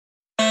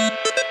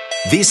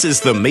This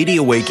is the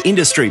Media Week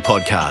Industry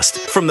Podcast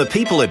from the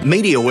people at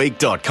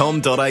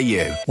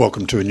MediaWeek.com.au.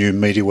 Welcome to a new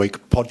Media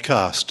Week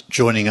podcast.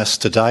 Joining us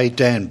today,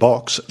 Dan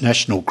Box,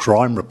 national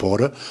crime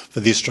reporter for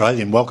The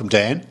Australian. Welcome,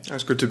 Dan.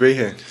 It's good to be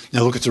here.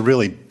 Now, look, it's a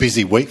really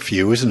busy week for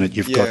you, isn't it?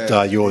 You've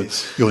got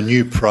your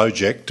new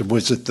project.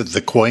 Was it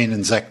the Queen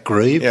and Zach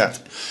Grieve? Yeah.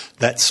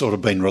 That's sort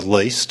of been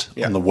released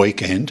on the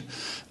weekend.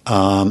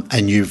 And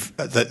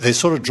they're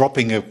sort of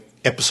dropping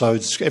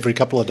episodes every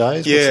couple of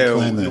days?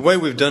 The way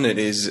we've done it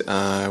is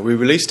we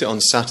released it on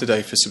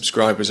Saturday for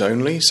subscribers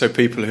only, so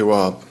people who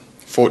are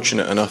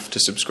fortunate enough to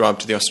subscribe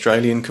to The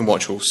Australian can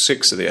watch all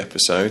 6 of the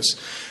episodes.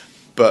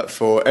 But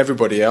for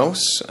everybody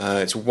else,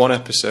 it's one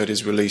episode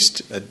is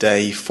released a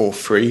day for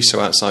free, so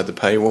outside the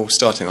paywall,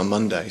 starting on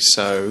Monday.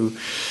 So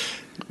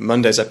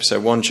Monday's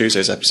episode 1,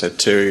 Tuesday's episode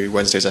 2,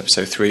 Wednesday's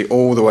episode 3,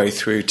 all the way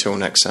through till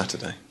next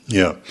Saturday.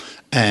 Yeah.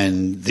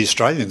 And The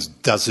Australian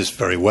does this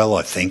very well,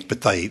 I think, but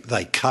they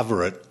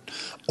cover it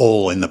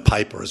all in the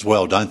paper as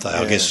well, don't they?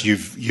 Yeah. I guess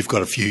you've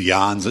got a few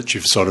yarns that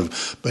you've sort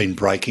of been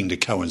breaking to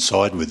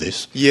coincide with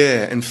this.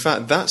 Yeah, in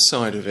fact, that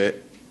side of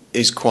it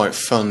is quite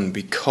fun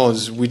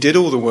because we did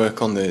all the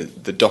work on the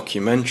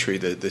documentary,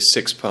 the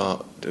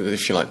 6-part,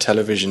 if you like,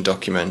 television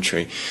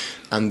documentary,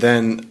 and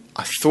then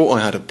I thought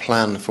I had a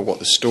plan for what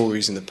the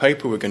stories in the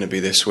paper were going to be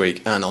this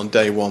week, and on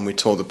day 1 we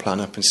tore the plan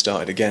up and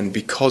started again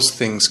because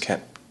things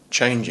kept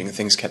changing and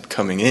things kept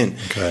coming in,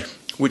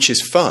 which is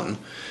fun,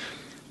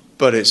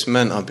 but it's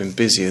meant I've been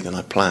busier than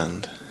I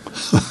planned.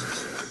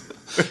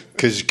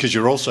 Because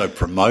you're also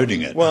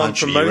promoting it,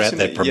 aren't you? You're out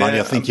there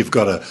promoting. I think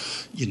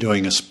you're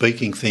doing a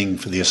speaking thing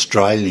for The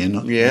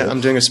Australian. Yeah,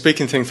 I'm doing a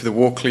speaking thing for the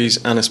Walkleys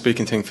and a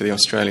speaking thing for The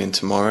Australian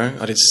tomorrow.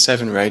 I did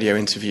 7 radio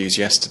interviews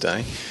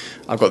yesterday.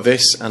 I've got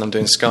this, and I'm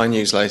doing Sky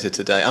News later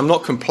today. I'm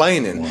not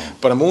complaining,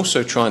 but I'm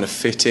also trying to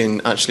fit in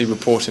actually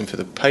reporting for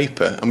the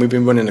paper, and we've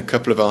been running a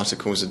couple of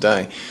articles a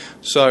day.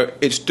 So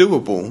it's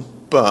doable,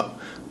 but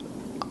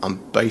I'm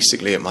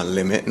basically at my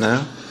limit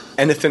now.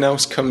 Anything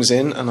else comes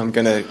in, and I'm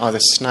going to either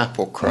snap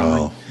or cry.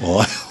 Oh, well,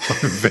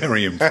 I'm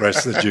very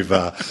impressed that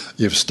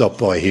you've stopped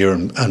by here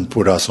and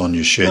put us on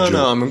your schedule.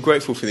 No, I'm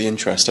grateful for the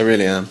interest. I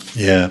really am.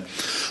 Yeah.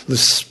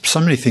 There's so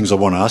many things I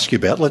want to ask you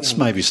about. Let's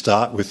maybe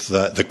start with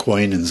the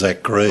Queen and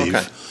Zach Grieve.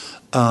 Okay.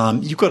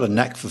 You've got a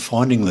knack for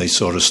finding these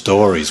sort of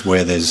stories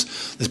where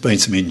there's been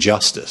some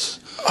injustice.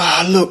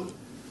 Look,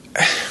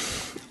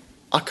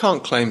 I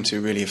can't claim to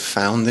really have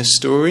found this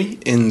story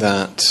in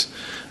that...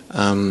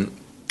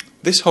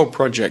 this whole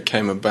project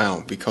came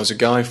about because a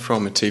guy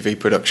from a TV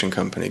production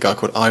company, a guy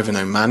called Ivan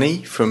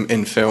O'Mani from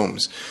In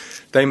Films,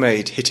 they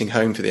made Hitting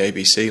Home for the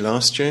ABC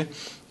last year.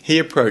 He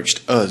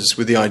approached us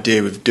with the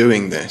idea of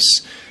doing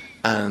this,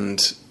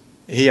 and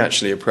he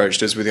actually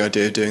approached us with the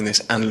idea of doing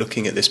this and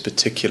looking at this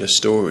particular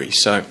story.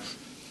 So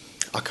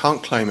I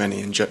can't claim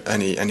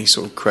any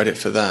sort of credit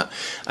for that.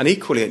 And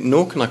equally,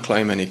 nor can I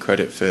claim any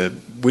credit for...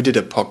 We did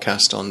a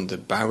podcast on the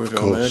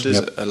Bowerville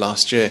murders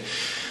last year,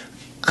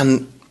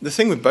 and the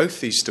thing with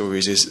both these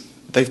stories is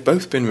they've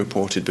both been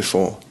reported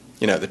before.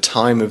 You know, at the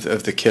time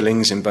of the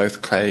killings in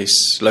both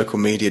cases, local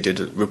media did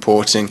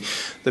reporting.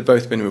 They've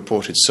both been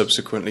reported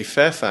subsequently.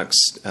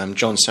 Fairfax,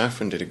 John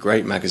Safran did a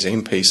great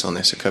magazine piece on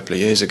this a couple of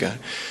years ago.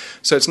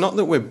 So it's not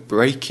that we're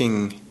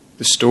breaking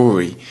the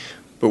story,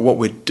 but what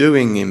we're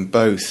doing in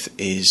both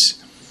is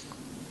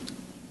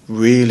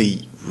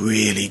really,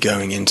 really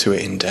going into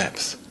it in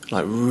depth.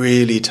 Like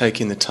really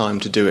taking the time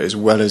to do it as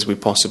well as we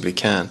possibly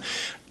can.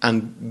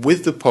 And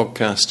with the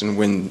podcast and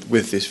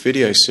with this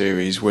video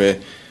series where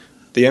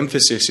the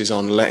emphasis is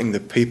on letting the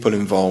people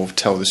involved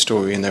tell the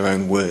story in their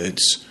own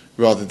words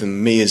rather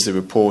than me as the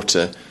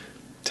reporter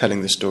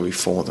telling the story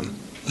for them.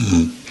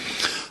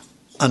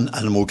 Mm-hmm.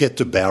 And we'll get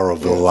to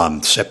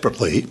Bowerville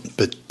separately,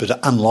 but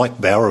unlike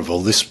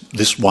Bowerville,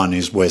 this one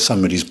is where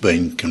somebody's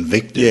been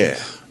convicted. Yeah.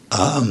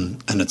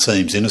 And it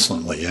seems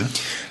innocently, yeah?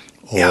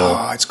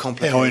 It's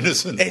complicated. How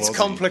innocent It's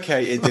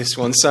complicated, this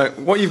one. So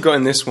what you've got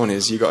in this one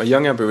is you've got a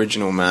young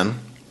Aboriginal man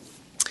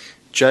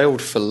jailed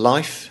for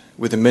life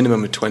with a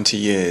minimum of 20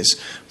 years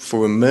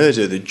for a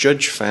murder the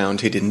judge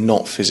found he did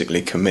not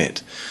physically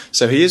commit.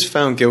 So he is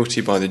found guilty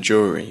by the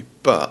jury,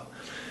 but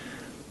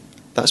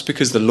that's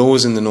because the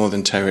laws in the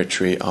Northern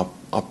Territory are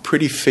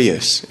pretty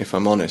fierce, if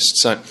I'm honest.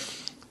 So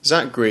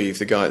Zach Grieve,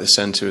 the guy at the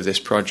centre of this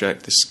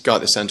project, this guy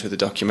at the centre of the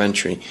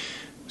documentary,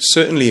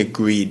 certainly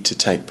agreed to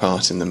take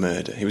part in the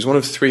murder. He was one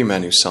of 3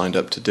 men who signed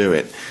up to do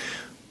it.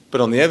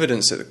 But on the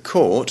evidence at the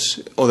court,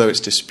 although it's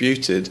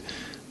disputed,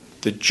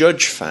 the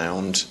judge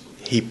found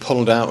he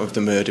pulled out of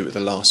the murder at the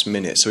last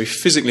minute. So he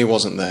physically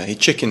wasn't there. He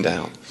chickened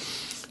out.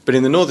 But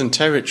in the Northern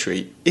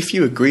Territory, if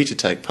you agree to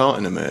take part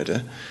in a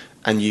murder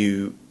and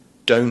you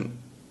don't,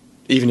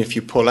 even if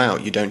you pull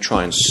out, you don't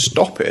try and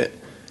stop it,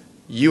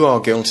 you are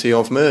guilty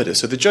of murder.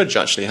 So the judge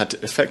actually had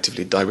to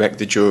effectively direct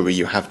the jury,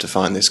 you have to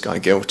find this guy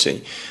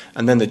guilty.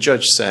 And then the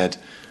judge said,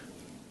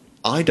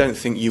 I don't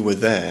think you were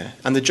there.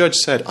 And the judge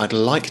said, I'd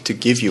like to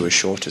give you a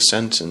shorter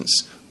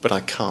sentence, but I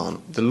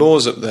can't. The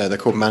laws up there, they're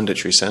called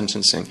mandatory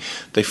sentencing.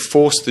 They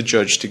forced the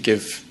judge to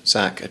give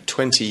Zach a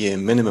 20-year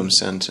minimum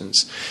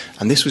sentence.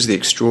 And this was the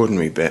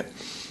extraordinary bit.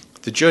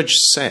 The judge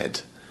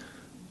said,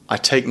 "I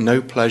take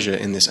no pleasure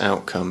in this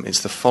outcome.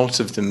 It's the fault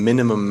of the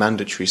minimum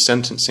mandatory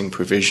sentencing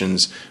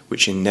provisions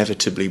which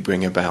inevitably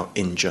bring about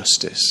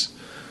injustice."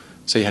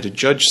 So you had a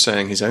judge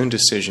saying his own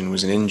decision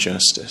was an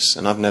injustice,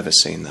 and I've never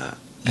seen that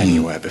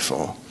anywhere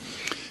before.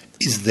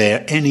 Is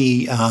there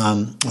any,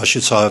 I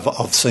should say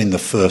I've seen the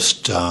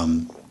first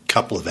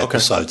couple of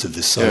episodes of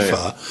this so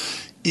far.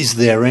 Is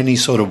there any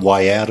sort of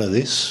way out of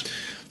this?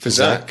 For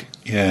Zach?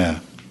 Yeah.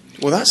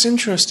 Well, that's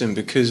interesting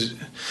because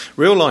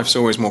real life's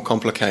always more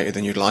complicated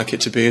than you'd like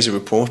it to be as a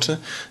reporter.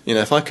 You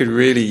know, if I could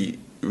really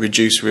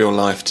reduce real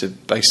life to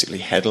basically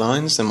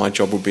headlines, then my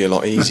job would be a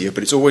lot easier,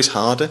 but it's always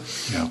harder.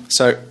 Yeah.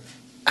 So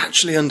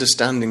actually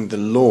understanding the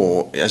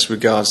law as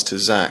regards to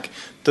Zach,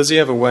 does he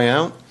have a way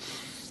out?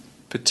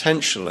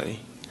 Potentially.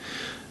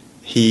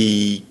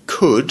 He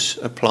could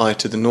apply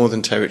to the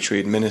Northern Territory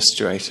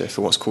Administrator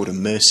for what's called a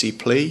mercy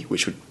plea,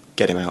 which would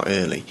get him out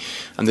early.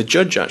 And the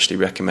judge actually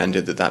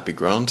recommended that that be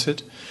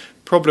granted.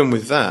 Problem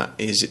with that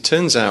is it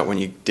turns out when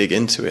you dig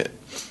into it,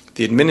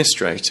 the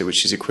administrator,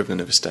 which is equivalent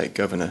of a state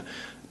governor,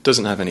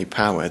 doesn't have any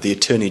power. The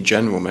Attorney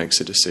General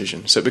makes a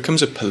decision. So it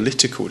becomes a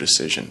political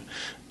decision.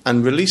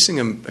 And releasing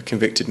a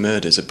convicted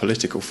murder is a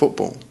political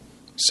football.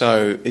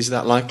 So is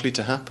that likely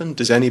to happen?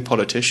 Does any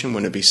politician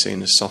want to be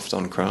seen as soft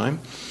on crime?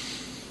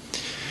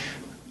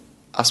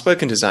 I've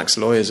spoken to Zach's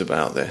lawyers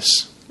about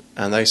this,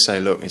 and they say,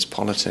 look, it's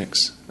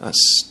politics.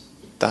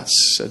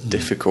 That's a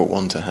difficult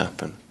one to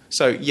happen.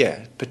 So,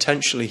 yeah,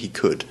 potentially he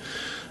could.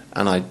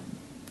 And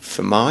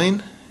for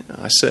mine,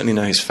 I certainly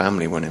know his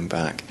family want him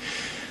back.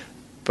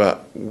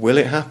 But will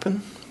it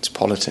happen? It's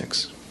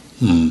politics.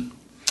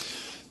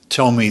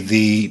 Tell me,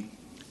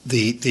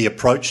 the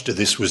approach to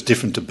this was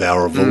different to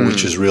Bowraville,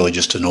 which is really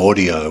just an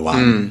audio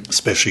one,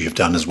 especially you've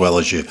done as well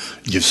as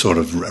you've sort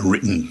of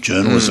written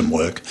journalism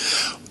work.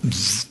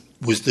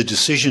 Was the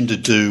decision to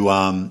do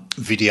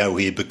video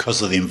here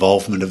because of the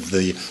involvement of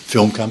the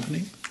film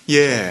company?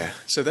 Yeah,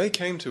 so they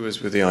came to us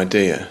with the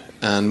idea,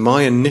 and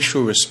my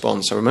initial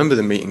response, I remember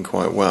the meeting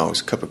quite well, it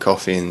was a cup of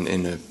coffee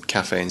in a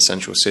cafe in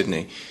central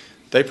Sydney.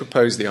 They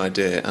proposed the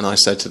idea, and I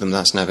said to them,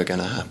 that's never going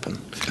to happen.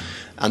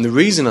 And the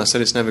reason I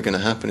said it's never going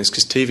to happen is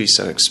because TV's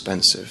so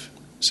expensive.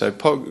 So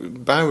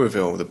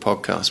Bowraville, the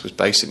podcast, was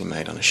basically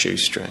made on a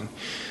shoestring,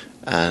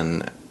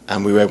 and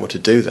we were able to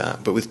do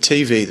that. But with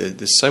TV,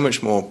 there's so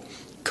much more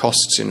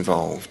costs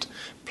involved.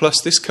 Plus,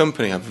 this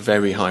company have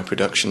very high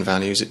production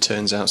values, it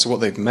turns out. So what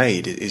they've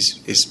made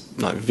is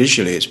like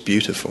visually, it's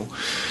beautiful.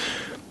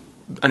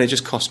 And it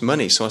just costs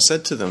money. So I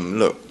said to them,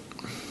 look,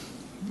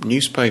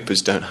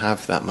 newspapers don't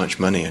have that much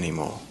money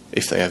anymore,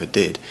 if they ever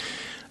did.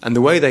 And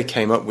the way they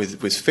came up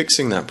with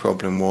fixing that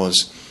problem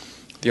was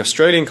the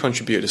Australian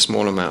contributed a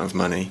small amount of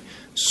money.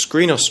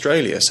 Screen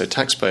Australia, so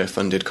taxpayer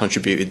funded,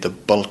 contributed the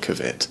bulk of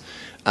it.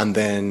 And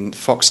then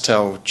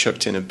Foxtel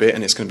chucked in a bit,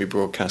 and it's going to be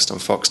broadcast on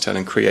Foxtel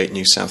and Create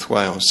New South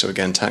Wales. So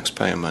again,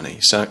 taxpayer money.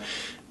 So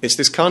it's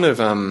this kind of,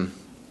 I'm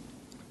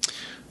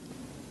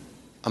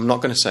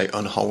not going to say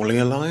unholy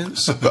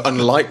alliance, but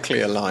unlikely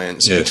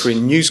alliance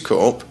between News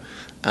Corp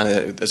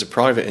as a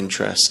private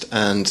interest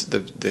and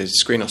the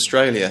Screen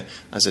Australia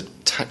as a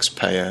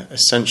taxpayer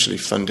essentially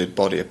funded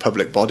body, a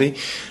public body.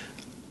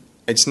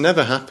 It's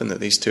never happened that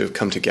these two have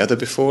come together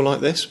before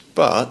like this,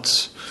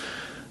 but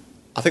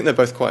I think they're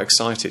both quite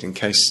excited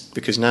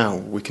because now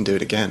we can do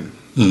it again,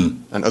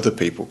 and other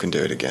people can do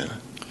it again.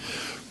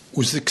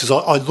 Was it because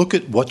I look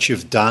at what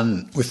you've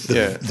done with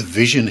the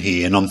vision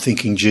here, and I'm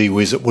thinking, gee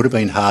whiz, it would have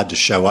been hard to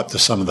show up to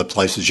some of the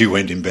places you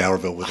went in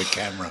Bowraville with a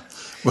camera.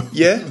 Well,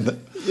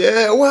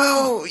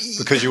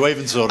 because you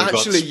even sort of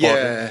actually, got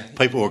spotted.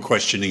 People were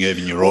questioning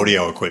even your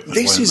audio equipment.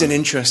 This is an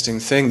interesting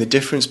thing, the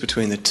difference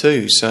between the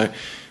two. So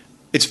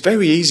it's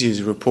very easy as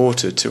a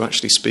reporter to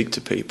actually speak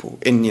to people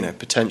in,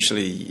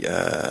 potentially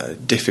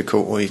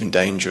difficult or even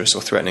dangerous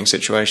or threatening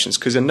situations,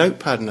 because a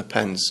notepad and a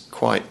pen's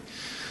quite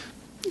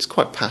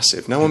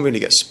passive. No one really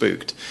gets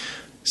spooked.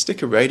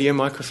 Stick a radio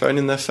microphone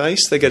in their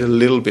face, they get a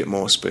little bit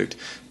more spooked.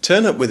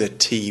 Turn up with a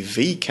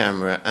TV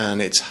camera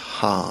and it's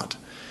hard.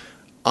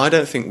 I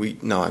don't think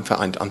in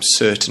fact, I'm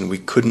certain we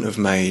couldn't have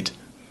made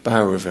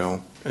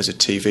Bowraville as a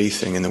TV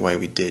thing in the way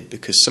we did,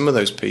 because some of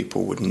those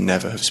people would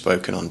never have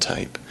spoken on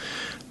tape.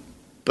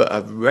 But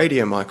a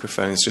radio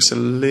microphone is just a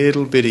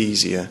little bit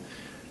easier,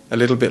 a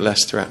little bit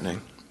less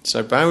threatening.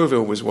 So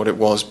Bowraville was what it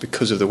was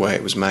because of the way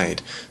it was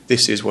made.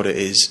 This is what it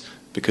is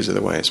because of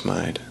the way it's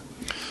made.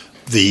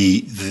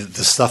 The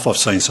stuff I've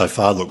seen so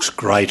far looks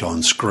great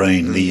on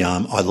screen.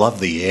 I love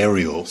the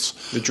aerials.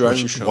 The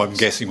drone which shots. I'm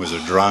guessing was a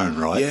drone,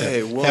 right? Yeah,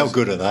 it was. How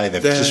good are they?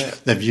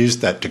 They've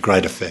used that to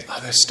great effect. Oh,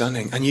 they're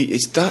stunning. And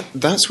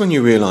that's when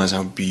you realise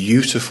how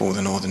beautiful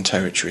the Northern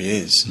Territory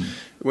is.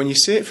 When you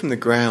see it from the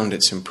ground,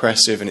 it's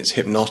impressive and it's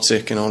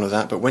hypnotic and all of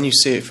that. But when you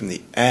see it from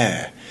the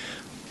air,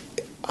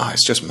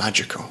 it's just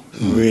magical.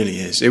 It really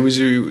is.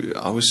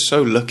 I was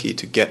so lucky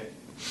to get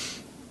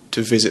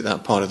to visit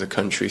that part of the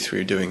country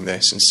through doing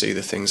this and see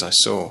the things I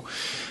saw.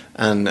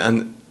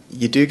 And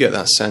you do get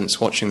that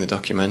sense watching the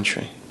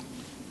documentary.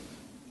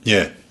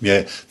 Yeah.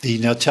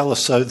 Now tell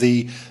us, so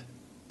the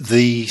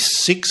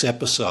 6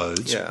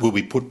 episodes will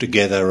be put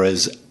together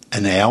as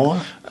an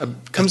hour?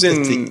 Comes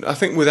in, I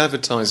think with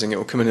advertising, it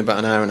will come in about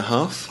an hour and a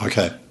half.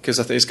 Okay. Because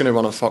I think it's going to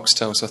run on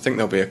Foxtel, so I think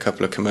there'll be a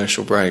couple of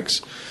commercial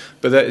breaks.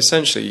 But they're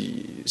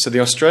essentially, so the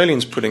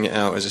Australians putting it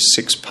out as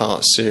a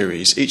 6-part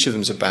series. Each of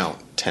them's about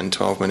 10,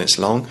 12 minutes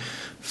long.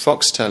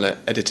 Foxtel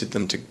edited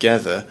them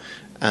together,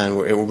 and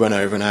it will run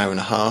over an hour and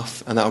a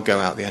half, and that'll go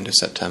out the end of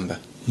September.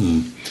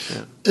 Yeah.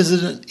 Is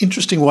it an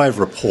interesting way of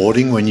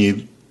reporting when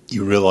you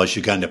realise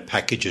you're going to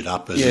package it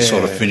up as a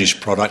sort of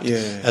finished product,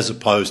 as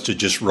opposed to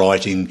just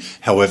writing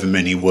however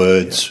many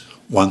words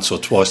once or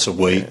twice a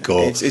week?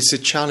 Or it's a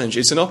challenge.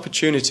 It's an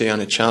opportunity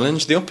and a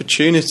challenge. The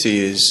opportunity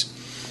is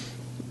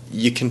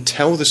you can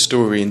tell the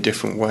story in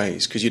different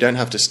ways because you don't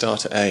have to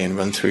start at A and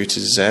run through to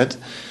Z.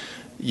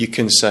 You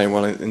can say,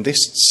 well, in this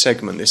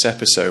segment, this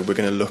episode, we're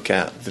going to look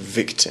at the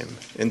victim.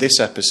 In this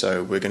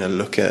episode, we're going to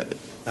look at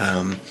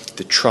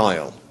the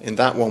trial. In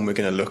that one, we're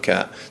going to look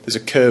at, there's a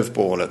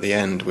curveball at the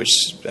end,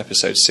 which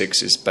episode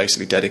 6 is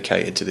basically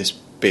dedicated to this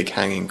big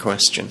hanging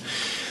question.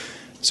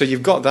 So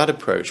you've got that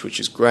approach, which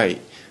is great.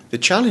 The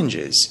challenge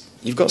is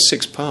you've got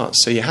 6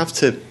 parts, so you have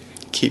to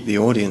keep the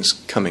audience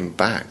coming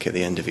back at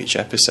the end of each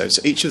episode.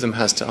 So each of them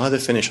has to either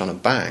finish on a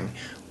bang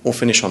or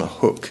finish on a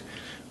hook,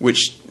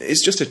 which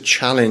is just a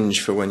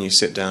challenge for when you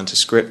sit down to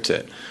script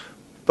it.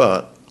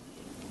 But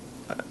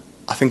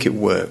I think it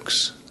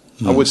works.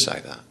 I would say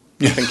that.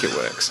 I think it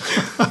works.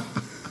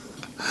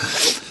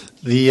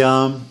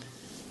 The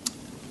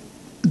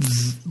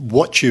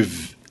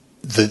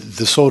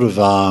sort of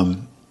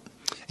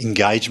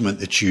engagement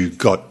that you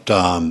got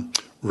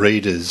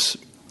readers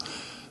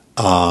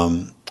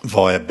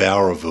via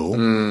Bowraville,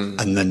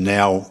 and then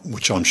now,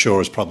 which I'm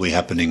sure is probably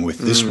happening with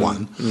this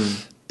one,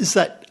 is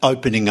that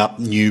opening up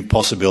new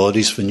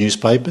possibilities for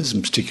newspapers,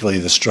 and particularly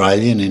the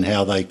Australian, in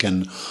how they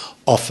can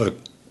offer,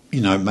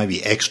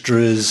 maybe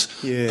extras,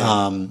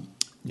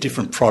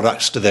 different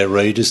products to their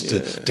readers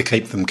to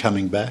keep them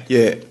coming back?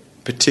 Yeah,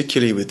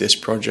 particularly with this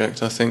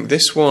project. I think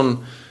this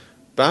one,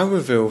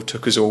 Bowraville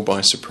took us all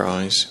by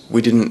surprise.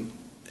 We didn't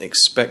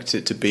expect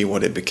it to be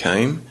what it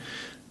became.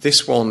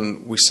 This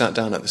one, we sat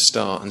down at the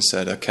start and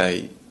said,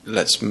 okay,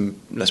 let's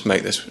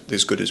make this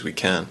as good as we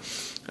can.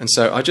 And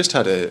so I just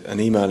had an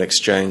email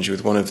exchange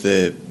with one of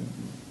the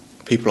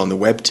people on the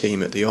web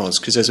team at the Oz,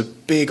 because there's a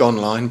big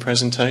online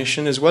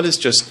presentation, as well as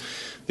just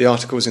the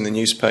articles in the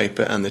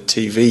newspaper and the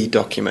TV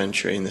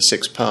documentary in the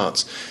 6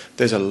 parts.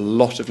 There's a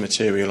lot of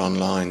material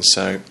online,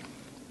 so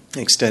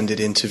extended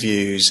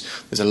interviews,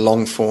 there's a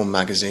long-form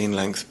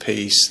magazine-length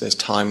piece, there's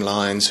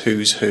timelines,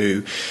 who's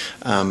who,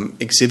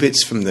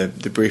 exhibits from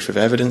the brief of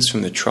evidence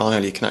from the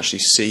trial. You can actually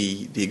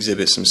see the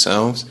exhibits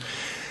themselves.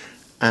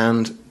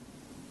 And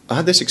I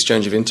had this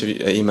exchange of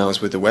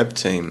emails with the web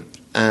team,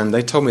 and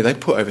they told me they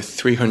put over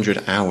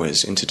 300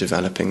 hours into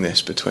developing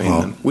this between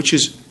them, which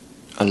is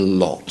a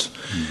lot.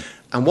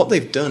 And what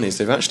they've done is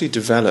they've actually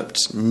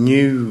developed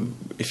new,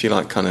 if you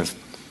like, kind of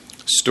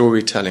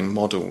storytelling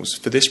models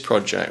for this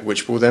project,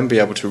 which will then be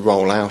able to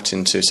roll out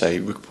into, say,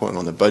 reporting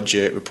on the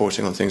budget,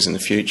 reporting on things in the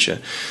future.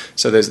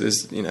 So there's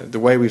the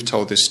way we've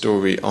told this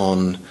story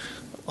on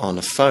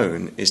a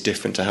phone is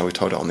different to how we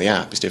told it on the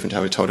app, it's different to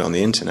how we told it on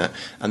the internet,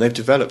 and they've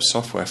developed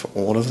software for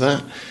all of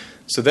that.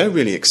 So they're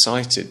really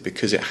excited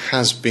because it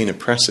has been a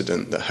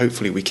precedent that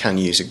hopefully we can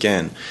use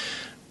again.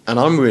 And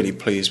I'm really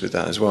pleased with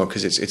that as well,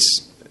 because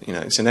it's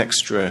an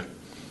extra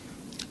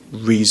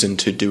reason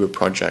to do a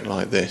project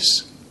like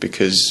this,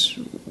 because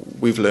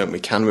we've learned we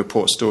can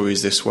report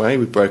stories this way.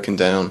 We've broken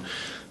down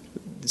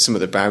some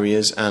of the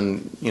barriers,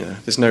 and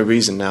there's no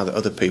reason now that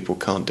other people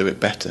can't do it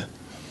better.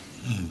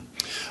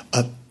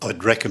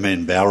 I'd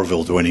recommend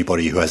Bowraville to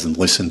anybody who hasn't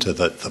listened to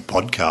the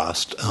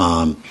podcast.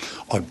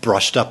 I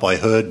brushed up. I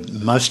heard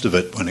most of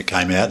it when it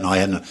came out, and I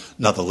had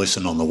another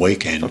listen on the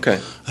weekend. Okay,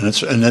 and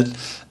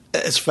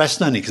it's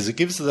fascinating because it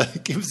gives the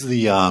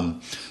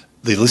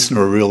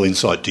listener a real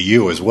insight to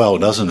you as well,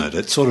 doesn't it?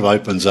 It sort of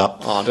opens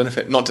up. Oh, I don't know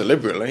if not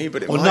deliberately,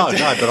 but it might.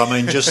 No, but I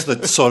mean, just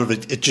that sort of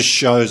it just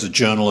shows a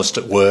journalist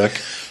at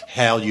work,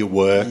 how you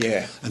work,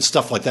 and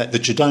stuff like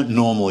that you don't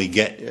normally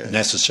get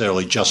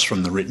necessarily just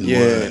from the written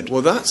word.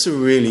 Well, that's a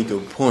really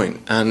good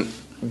point, and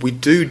we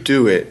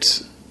do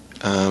it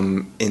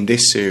in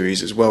this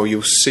series as well.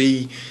 You'll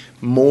see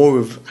more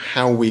of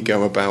how we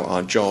go about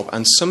our job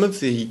and some of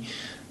the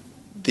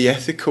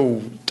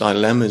ethical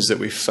dilemmas that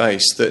we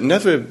face that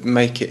never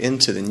make it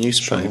into the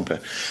newspaper.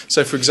 Sure.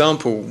 So, for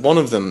example, one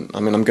of them,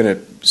 I'm going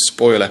to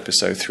spoil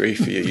episode 3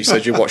 for you. You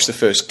said you watched the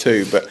first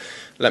 2, but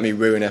let me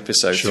ruin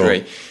episode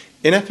 3.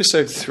 In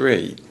episode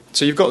 3,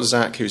 so you've got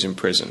Zach who's in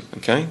prison,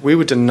 okay? We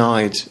were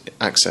denied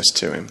access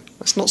to him.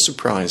 That's not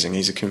surprising.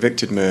 He's a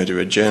convicted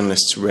murderer.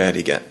 Journalists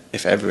rarely get,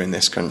 if ever, in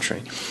this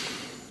country.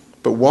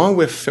 But while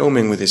we're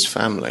filming with his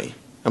family,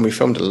 and we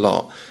filmed a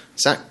lot,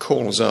 Zach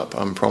calls up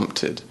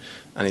unprompted,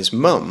 and his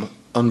mum,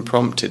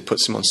 unprompted,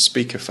 puts him on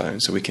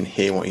speakerphone so we can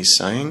hear what he's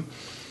saying.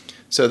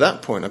 So at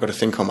that point, I've got to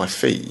think on my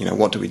feet,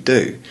 what do we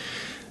do?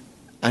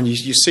 And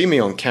you see me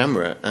on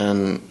camera,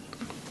 and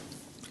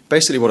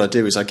basically what I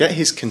do is I get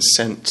his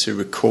consent to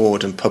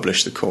record and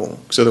publish the call,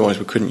 because otherwise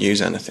we couldn't use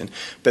anything.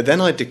 But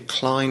then I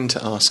declined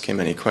to ask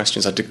him any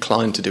questions. I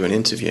declined to do an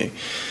interview.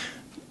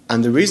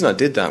 And the reason I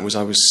did that was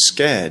I was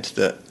scared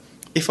that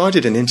if I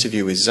did an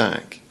interview with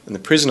Zach and the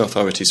prison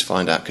authorities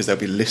find out, because they'll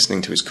be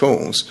listening to his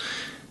calls,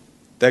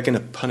 they're going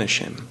to punish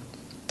him.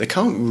 They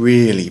can't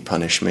really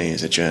punish me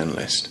as a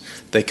journalist.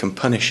 They can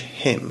punish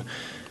him.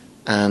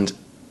 And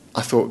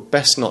I thought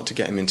best not to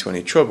get him into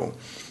any trouble.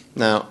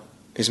 Now,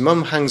 his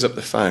mum hangs up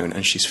the phone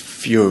and she's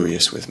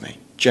furious with me,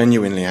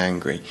 genuinely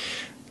angry.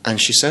 And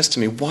she says to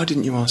me, why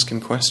didn't you ask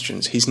him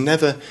questions? He's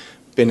never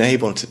been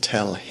able to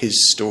tell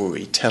his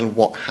story, tell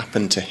what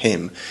happened to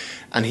him.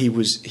 And he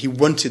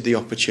wanted the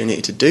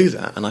opportunity to do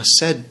that. And I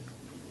said,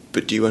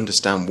 but do you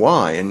understand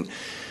why? And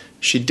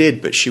she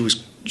did, but she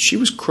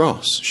was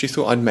cross. She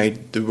thought I'd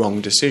made the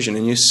wrong decision.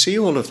 And you see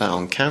all of that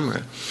on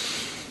camera.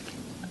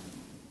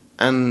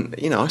 And,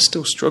 I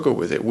still struggle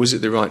with it. Was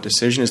it the right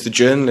decision? As the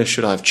journalist,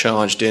 should I have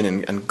charged in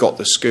and got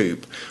the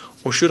scoop?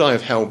 Or should I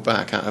have held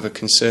back out of a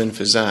concern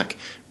for Zach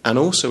and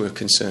also a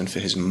concern for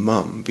his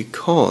mum?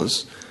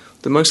 Because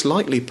the most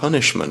likely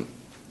punishment,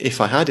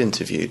 if I had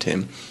interviewed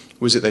him,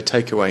 was that they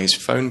take away his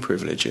phone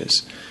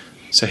privileges.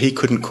 So he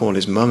couldn't call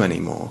his mum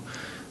anymore.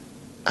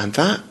 And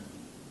that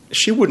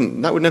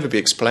would never be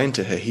explained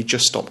to her. He'd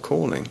just stop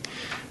calling.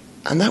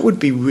 And that would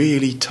be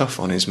really tough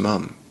on his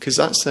mum, because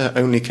that's their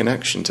only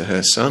connection to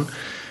her son.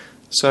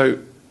 So,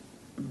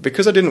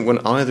 because I didn't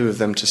want either of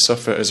them to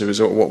suffer as a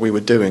result of what we were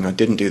doing, I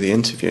didn't do the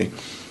interview.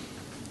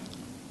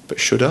 But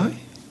should I?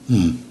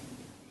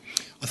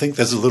 I think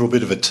there's a little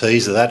bit of a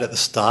tease of that at the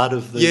start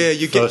of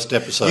the first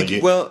episode.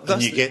 You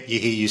hear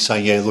you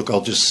saying, look,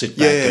 I'll just sit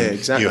back and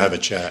exactly. You have a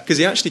chat. Because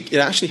it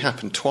actually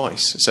happened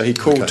twice. So he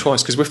called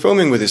twice, because we're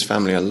filming with his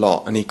family a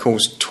lot, and he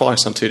calls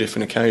twice on 2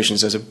 different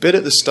occasions. There's a bit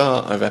at the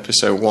start of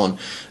episode 1,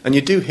 and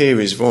you do hear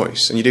his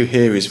voice, and you do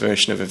hear his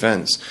version of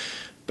events.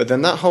 But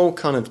then that whole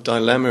kind of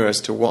dilemma as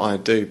to what I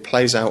do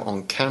plays out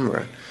on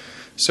camera.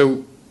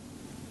 So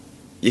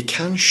you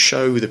can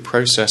show the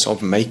process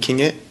of making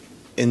it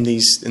in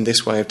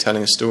this way of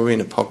telling a story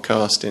in a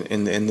podcast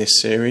in this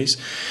series,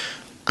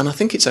 and I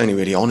think it's only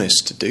really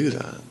honest to do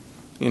that.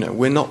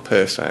 We're not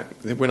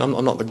perfect.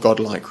 I'm not the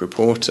godlike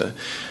reporter.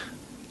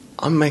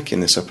 I'm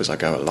making this up as I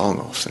go along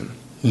often.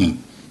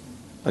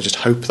 I just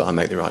hope that I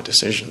make the right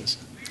decisions.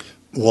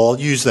 Well, I'll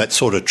use that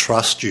sort of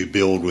trust you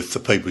build with the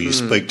people you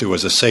speak to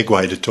as a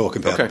segue to talk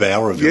about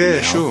Bowraville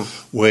now, sure.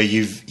 Where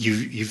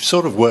you've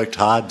sort of worked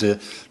hard to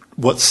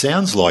what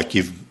sounds like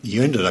you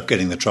ended up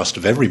getting the trust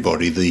of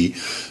everybody. The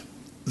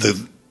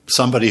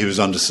somebody who's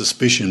under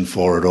suspicion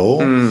for it all,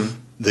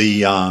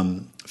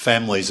 the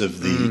families of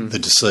the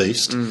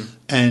deceased,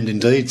 and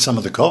indeed some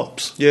of the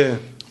cops. Yeah.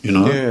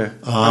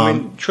 I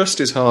mean,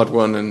 trust is hard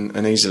won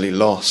and easily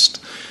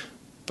lost,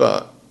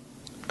 but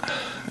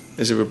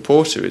as a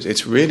reporter,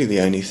 it's really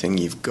the only thing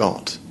you've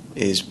got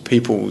is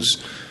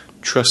people's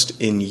trust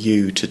in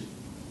you to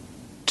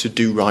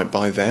do right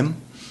by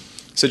them.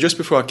 So just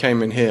before I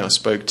came in here, I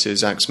spoke to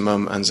Zach's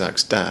mum and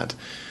Zach's dad,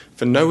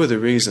 for no other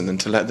reason than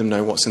to let them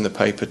know what's in the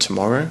paper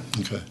tomorrow.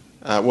 Okay.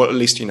 Well, at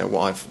least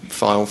what I've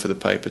filed for the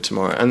paper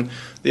tomorrow. And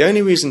the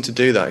only reason to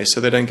do that is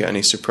so they don't get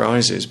any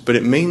surprises. But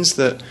it means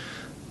that,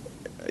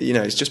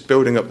 it's just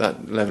building up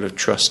that level of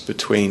trust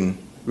between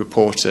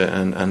reporter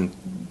and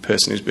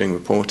person who's being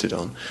reported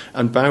on.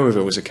 And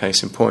Bowraville was a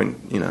case in point.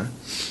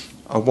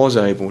 I was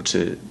able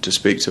to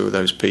speak to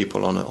those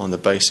people on the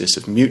basis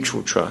of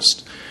mutual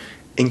trust,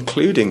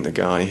 including the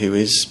guy who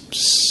is,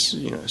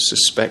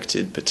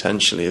 suspected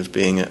potentially of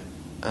being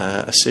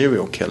a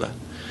serial killer.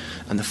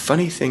 And the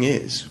funny thing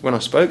is, when I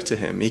spoke to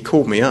him, he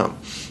called me up.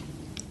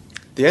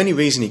 The only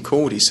reason he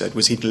called, he said,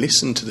 was he'd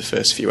listened to the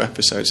first few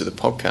episodes of the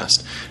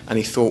podcast and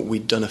he thought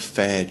we'd done a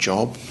fair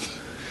job,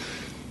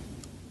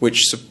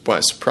 which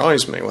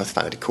surprised me. Well, the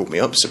fact that he called me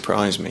up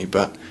surprised me,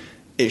 but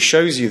it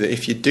shows you that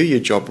if you do your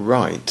job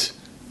right,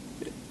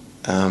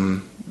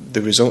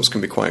 the results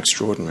can be quite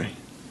extraordinary.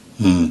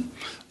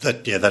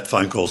 That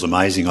phone call's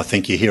amazing. I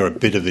think you hear a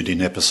bit of it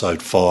in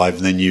episode 5,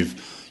 and then you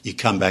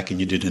come back and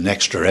you did an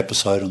extra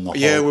episode on the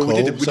whole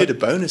call. We did a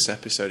bonus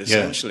episode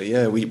essentially.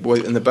 Yeah,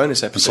 and the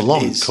bonus episode. It's a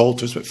long call,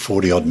 too. It's about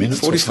 40 odd minutes.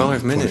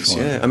 45 minutes.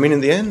 45. Yeah. I mean,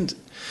 in the end,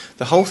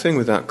 the whole thing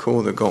with that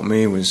call that got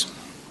me was,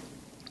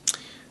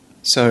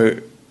 so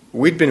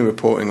we'd been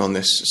reporting on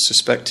this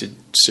suspected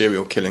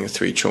serial killing of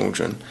 3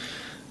 children.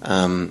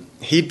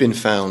 He'd been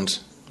found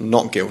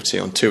not guilty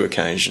on 2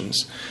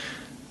 occasions,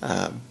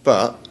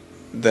 but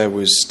there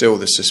was still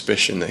the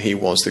suspicion that he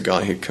was the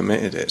guy who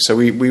committed it. So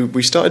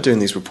we started doing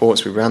these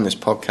reports. We ran this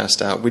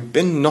podcast out. We'd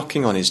been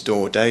knocking on his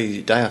door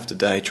day after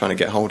day trying to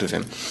get hold of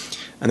him.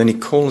 And then he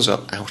calls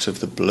up out of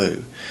the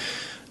blue.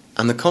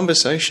 And the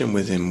conversation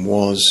with him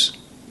was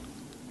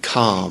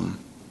calm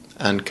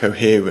and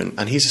coherent.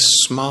 And he's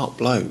a smart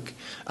bloke.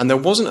 And there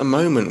wasn't a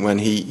moment when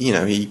he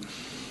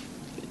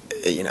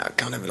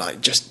kind of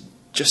like just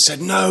said,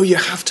 no, you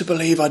have to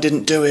believe I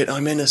didn't do it.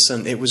 I'm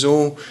innocent. It was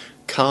all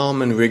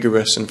calm and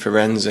rigorous and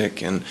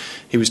forensic, and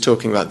he was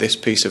talking about this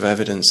piece of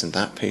evidence and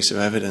that piece of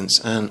evidence,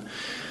 and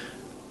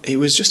it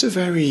was just a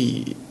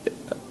very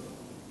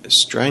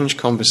strange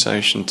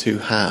conversation to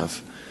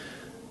have.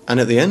 And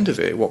at the end of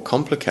it, what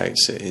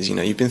complicates it is,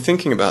 you've been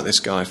thinking about this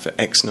guy for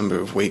X number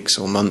of weeks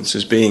or months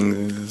as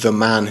being the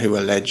man who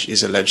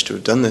is alleged to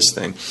have done this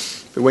thing.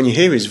 But when you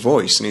hear his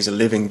voice, and he's a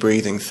living,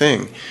 breathing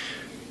thing,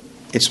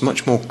 it's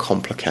much more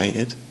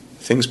complicated.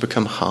 Things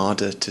become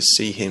harder to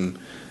see him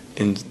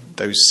in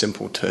those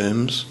simple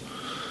terms.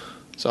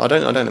 So I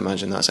don't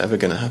imagine that's ever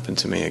going to happen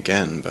to me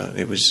again, but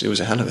it was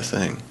a hell of a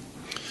thing.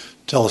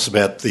 Tell us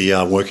about the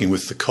working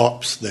with the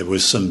cops. There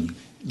was some,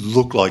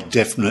 look like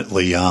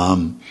definitely, I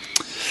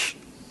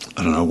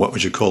don't know, what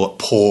would you call it,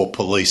 poor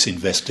police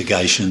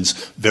investigations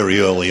very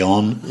early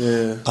on.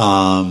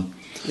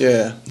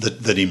 Yeah.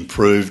 That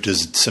improved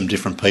as some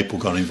different people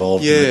got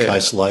involved in the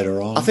case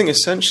later on. I think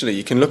essentially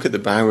you can look at the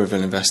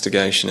Bowerville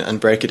investigation and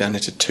break it down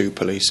into two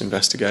police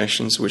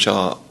investigations, which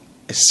are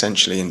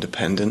essentially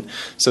independent.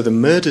 So the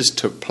murders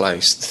took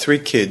place. The 3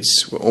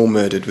 kids were all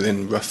murdered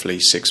within roughly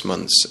 6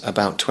 months,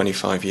 about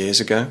 25 years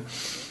ago.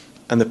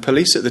 And the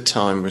police at the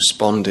time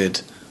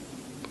responded,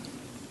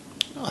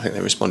 I think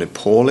they responded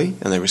poorly,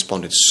 and they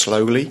responded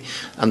slowly,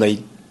 and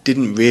they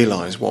didn't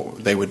realise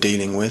what they were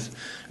dealing with.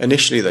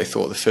 Initially, they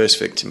thought the first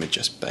victim had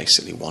just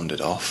basically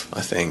wandered off,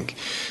 I think.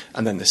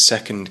 And then the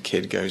second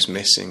kid goes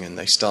missing, and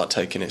they start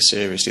taking it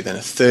seriously. Then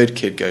a third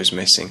kid goes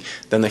missing.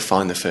 Then they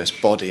find the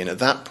first body. And at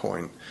that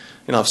point,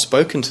 I've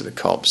spoken to the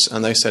cops,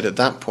 and they said at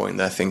that point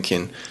they're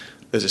thinking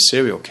there's a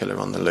serial killer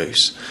on the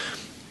loose.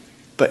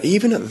 But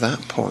even at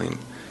that point,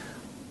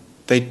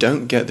 they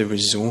don't get the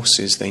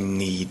resources they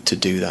need to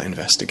do that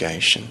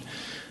investigation.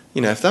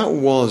 If that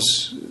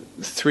was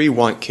 3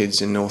 white kids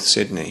in North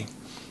Sydney,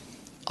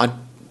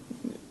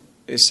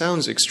 it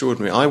sounds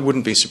extraordinary. I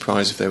wouldn't be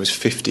surprised if there was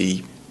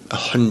 50,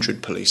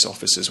 100 police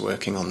officers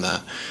working on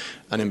that.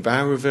 And in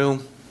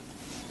Bowerville,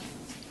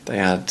 they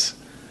had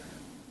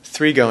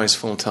 3 guys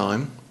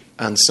full-time,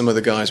 and some of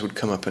the guys would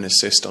come up and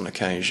assist on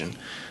occasion.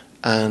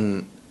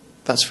 And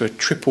that's for a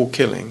triple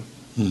killing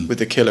with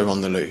the killer on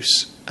the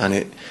loose.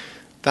 And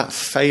that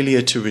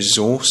failure to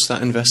resource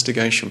that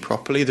investigation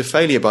properly, the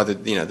failure by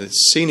the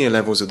senior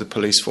levels of the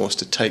police force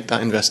to take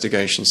that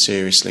investigation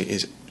seriously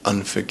is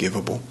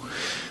unforgivable,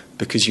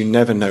 because you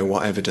never know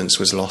what evidence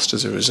was lost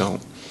as a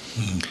result.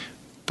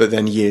 But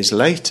then years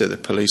later, the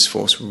police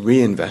force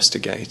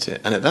reinvestigate it,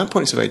 and at that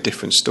point it's a very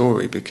different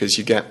story, because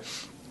you get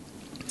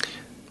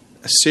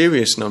a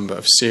serious number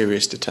of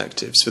serious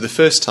detectives. For the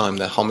first time,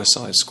 they're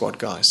homicide squad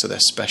guys, so they're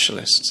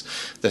specialists.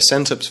 They're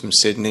sent up from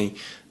Sydney,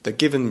 they're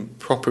given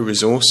proper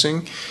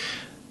resourcing,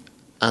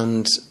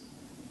 and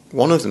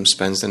one of them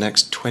spends the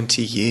next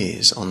 20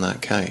 years on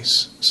that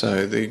case.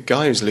 So the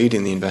guy who's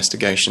leading the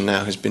investigation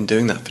now has been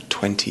doing that for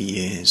 20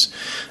 years.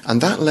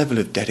 And that level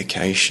of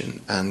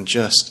dedication and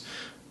just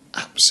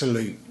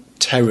absolute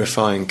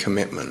terrifying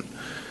commitment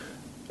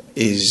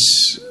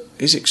is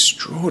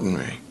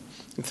extraordinary.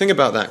 The thing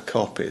about that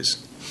cop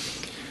is,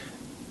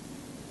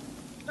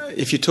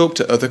 if you talk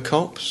to other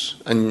cops,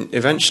 and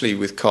eventually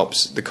with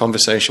cops, the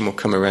conversation will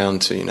come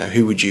around to,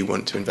 who would you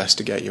want to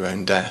investigate your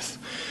own death?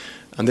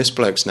 And this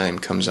bloke's name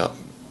comes up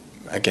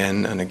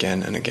again and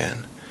again and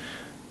again,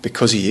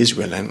 because he is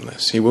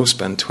relentless. He will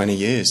spend 20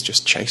 years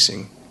just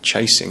chasing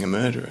a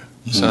murderer.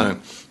 So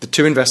the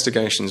two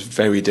investigations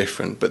very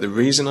different, but the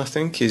reason, I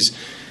think, is,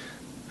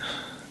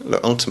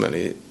 look,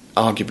 ultimately,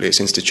 arguably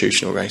it's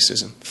institutional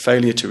racism.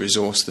 Failure to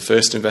resource the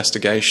first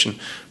investigation.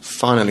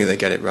 Finally they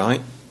get it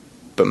right,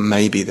 but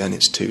maybe then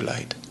it's too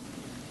late.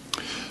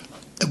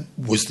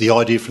 Was the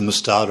idea from the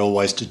start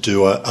always to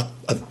do a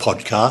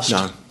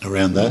podcast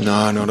around that?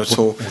 No, not at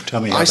all. Well,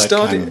 tell me how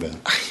that came about.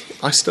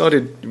 I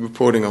started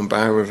reporting on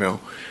Bowerville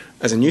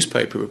as a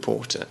newspaper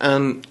reporter,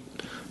 and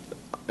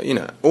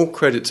all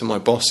credit to my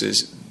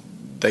bosses.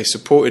 They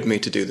supported me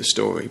to do the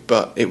story,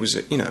 but it was,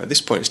 at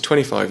this point, it's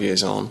 25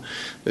 years on.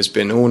 There's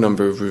been all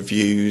number of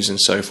reviews and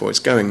so forth. It's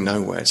going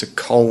nowhere. It's a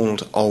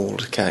cold,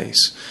 old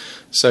case.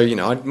 So,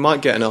 I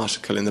might get an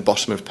article in the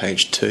bottom of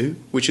page 2,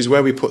 which is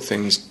where we put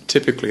things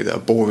typically that are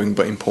boring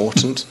but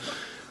important.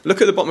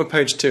 Look at the bottom of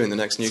page 2 in the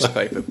next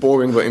newspaper.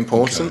 Boring but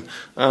important.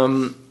 Okay.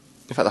 In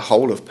fact, the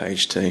whole of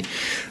page 2.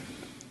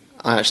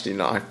 I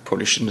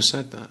probably shouldn't have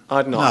said that.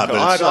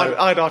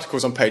 I had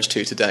articles on page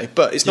 2 today,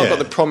 but it's not got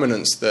the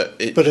prominence that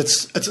it... But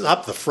it's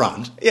up the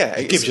front. Yeah.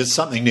 It gives you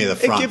something near the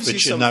front, but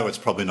it's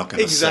probably not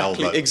going to sell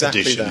the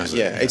edition, that. Is it?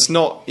 Yeah, it's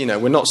not,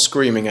 we're not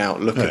screaming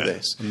out, look at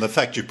this. And the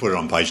fact you put it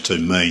on page 2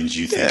 means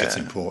you think it's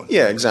important.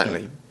 Yeah,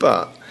 exactly.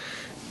 But,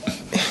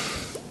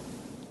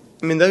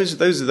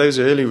 those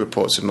early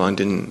reports of mine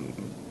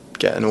didn't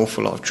get an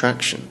awful lot of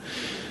traction.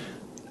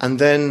 And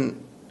then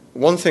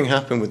one thing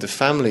happened with the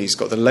families,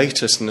 got the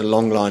latest in a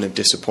long line of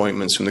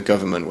disappointments from the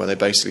government, where they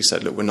basically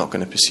said, look, we're not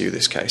going to pursue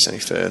this case any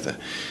further.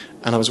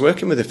 And I was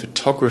working with a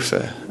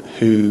photographer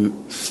who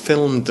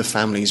filmed the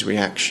family's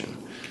reaction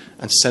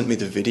and sent me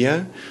the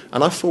video,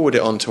 and I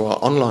forwarded it on to our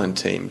online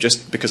team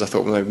just because I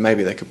thought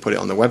maybe they could put it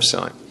on the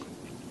website.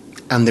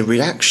 And the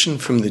reaction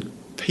from the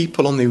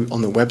people on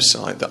the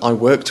website that I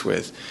worked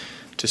with,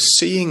 to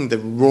seeing the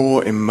raw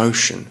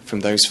emotion from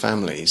those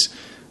families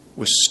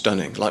was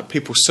stunning. Like,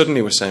 people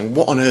suddenly were saying,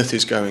 what on earth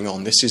is going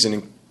on? This is an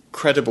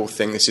incredible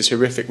thing. This is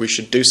horrific. We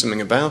should do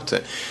something about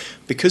it.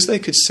 Because they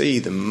could see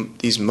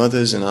these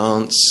mothers and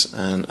aunts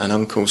and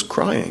uncles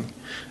crying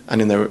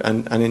and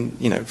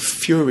in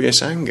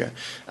furious anger.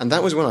 And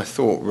that was when I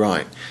thought,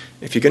 right,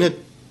 if you're going to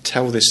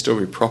tell this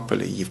story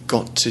properly, you've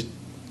got to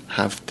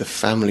have the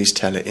families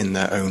tell it in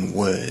their own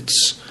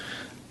words.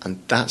 And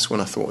that's when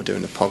I thought of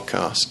doing the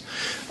podcast.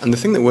 And the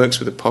thing that works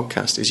with the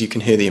podcast is you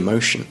can hear the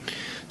emotion.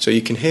 So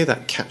you can hear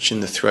that catch in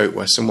the throat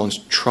where someone's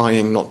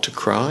trying not to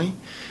cry,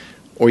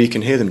 or you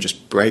can hear them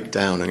just break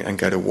down and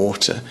go to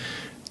water.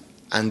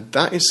 And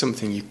that is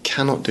something you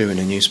cannot do in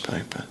a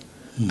newspaper.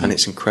 And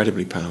it's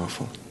incredibly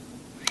powerful.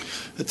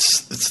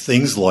 It's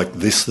things like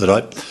this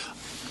that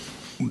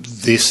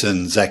this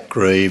and Zach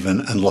Grieve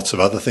and lots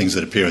of other things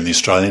that appear in the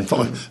Australian.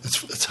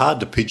 It's hard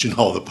to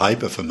pigeonhole the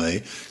paper for me,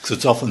 because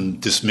it's often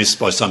dismissed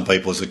by some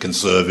people as a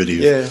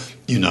conservative,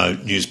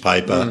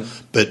 newspaper.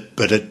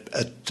 But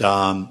it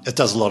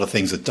does a lot of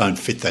things that don't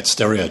fit that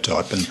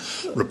stereotype. And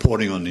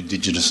reporting on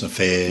Indigenous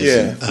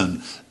affairs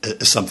and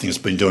is something it's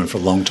been doing for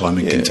a long time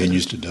and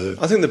continues to do.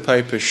 I think the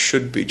paper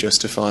should be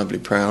justifiably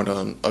proud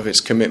of its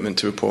commitment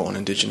to report on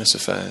Indigenous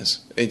affairs.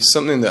 It's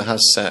something that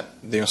has set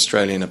the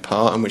Australian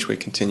apart, and which we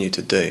continue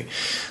to do.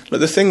 But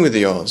the thing with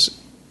the Oz,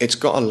 it's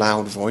got a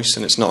loud voice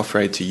and it's not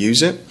afraid to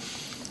use it.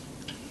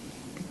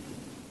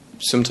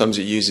 Sometimes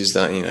it uses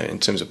that, in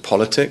terms of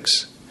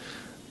politics.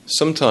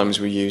 Sometimes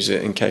we use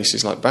it in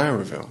cases like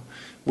Bowraville.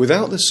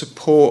 Without the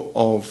support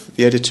of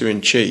the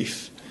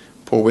editor-in-chief,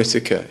 Paul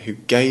Whitaker, who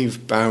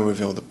gave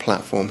Bowraville the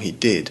platform he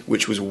did,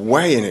 which was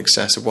way in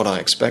excess of what I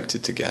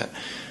expected to get,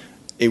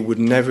 it would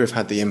never have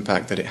had the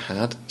impact that it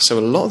had. So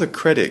a lot of the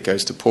credit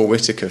goes to Paul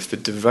Whitaker for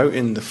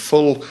devoting the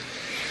full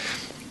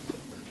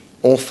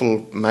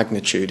awful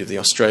magnitude of the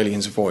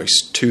Australians'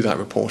 voice to that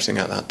reporting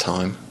at that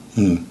time.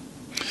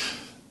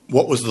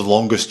 What was the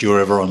longest you were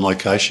ever on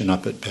location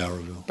up at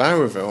Bowraville?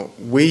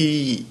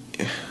 Bowraville,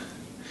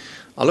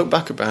 I look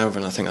back at Bowraville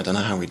and I think, I don't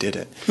know how we did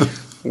it.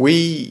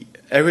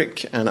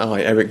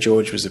 Eric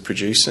George was the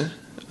producer,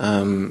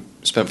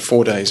 spent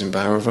 4 days in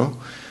Bowraville,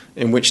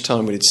 in which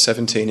time we did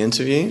 17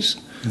 interviews.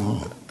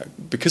 Oh.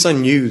 Because I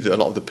knew that a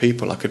lot of the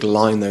people, I could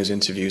line those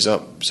interviews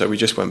up, so we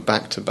just went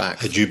back to back.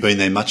 Had you been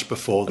there much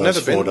before those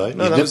 4 days?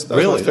 No, that was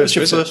my first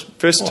visit.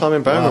 First time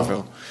in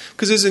Bowraville.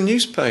 Because as a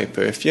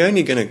newspaper, if you're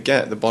only going to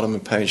get the bottom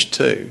of page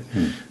 2,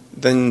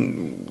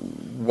 then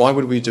why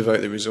would we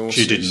devote the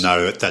resources? You didn't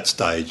know at that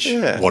stage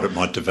what it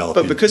might develop.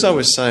 But because I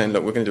was saying,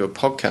 look, we're going to do a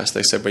podcast,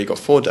 they said, well, you've got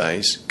 4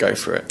 days, go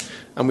for it.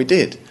 And we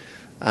did.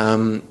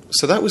 So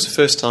that was the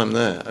first time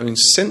there. I mean,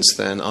 since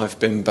then, I've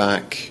been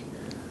back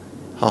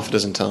half a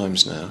dozen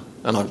times now,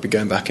 and I'll be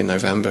going back in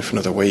November for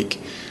another week.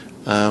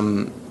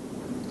 But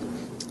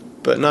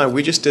no,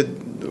 we just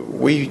did.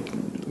 We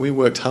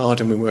worked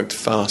hard and we worked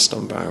fast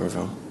on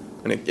Bowraville,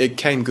 and it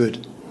came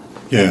good.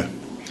 Yeah,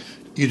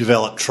 you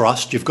develop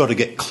trust. You've got to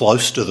get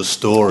close to the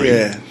story.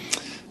 Yeah.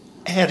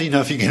 How do you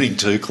know if you're getting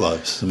too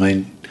close? I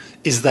mean,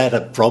 is that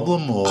a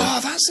problem, or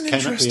that's an can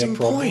interesting it be a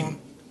problem? point.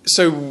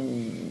 So,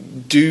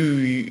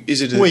 you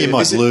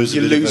might lose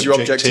your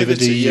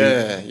objectivity.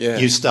 Yeah.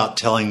 You start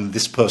telling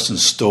this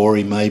person's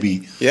story,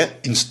 maybe,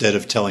 instead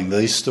of telling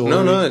these stories.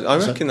 No, I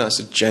reckon that's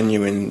a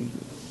genuine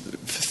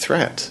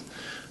threat.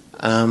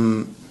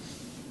 And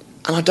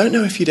I don't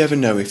know if you'd ever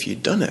know if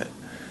you'd done it.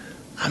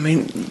 I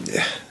mean,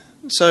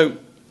 so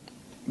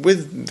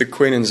with the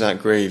Queen and Zach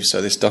Grieve,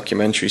 so this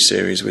documentary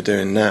series we're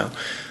doing now,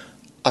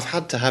 I've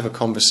had to have a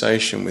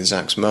conversation with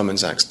Zach's mum and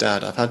Zach's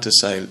dad. I've had to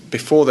say,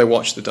 before they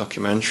watch the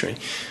documentary,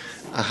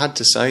 I had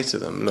to say to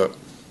them, look,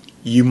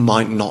 you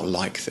might not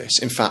like this.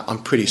 In fact,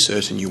 I'm pretty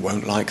certain you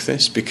won't like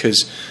this,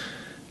 because,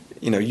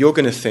 you're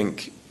going to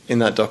think in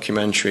that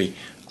documentary,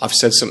 I've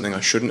said something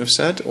I shouldn't have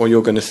said, or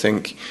you're going to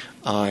think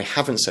I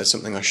haven't said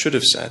something I should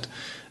have said.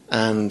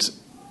 And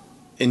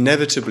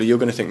inevitably, you're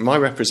going to think my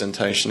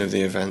representation of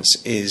the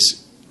events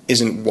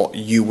isn't what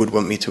you would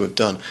want me to have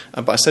done.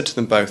 But I said to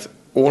them both,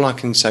 all I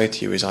can say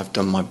to you is I've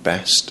done my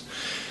best.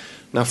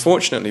 Now,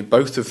 fortunately,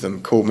 both of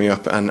them called me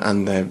up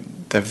and they're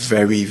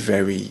very,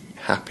 very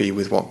happy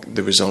with what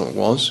the result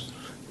was,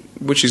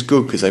 which is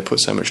good because they put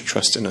so much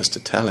trust in us to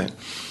tell it.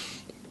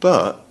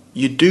 But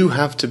you do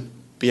have to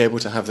be able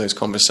to have those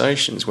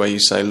conversations where you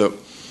say, look,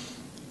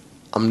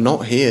 I'm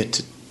not here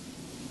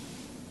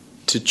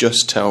to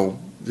just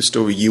tell the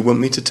story you want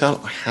me to tell.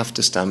 I have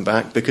to stand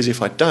back, because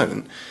if I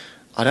don't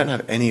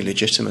have any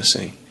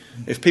legitimacy.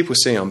 If people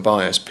see I'm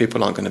biased,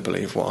 people aren't going to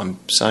believe what I'm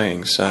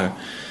saying. So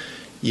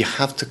you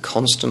have to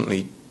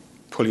constantly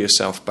pull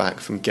yourself back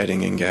from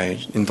getting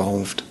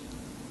involved.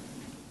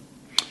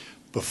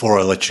 Before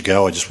I let you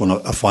go, I just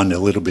want to find a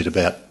little bit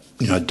about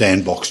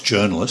Dan Box,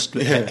 journalist,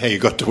 how you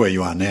got to where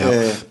you are now.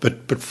 Yeah.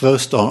 But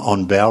first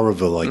on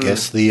Bowraville, I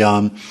guess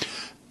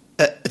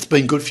It's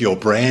been good for your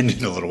brand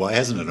in a little way,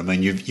 hasn't it? I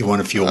mean, you won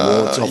a few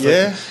awards off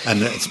it,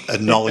 and it's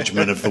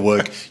acknowledgement of the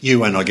work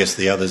you and I guess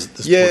the others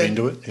put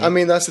into it. Yeah. I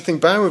mean, that's the thing.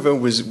 Bowerville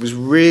was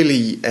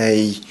really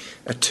a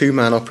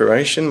two-man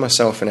operation,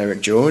 myself and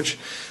Eric George,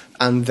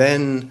 and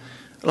then,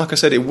 like I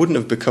said, it wouldn't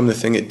have become the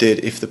thing it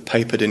did if the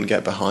paper didn't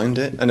get behind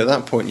it. And at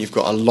that point, you've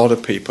got a lot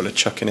of people are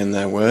chucking in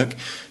their work.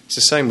 It's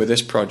the same with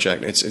this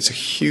project. It's a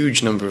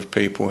huge number of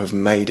people have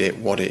made it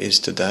what it is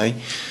today.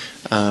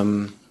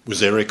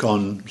 Was Eric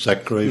on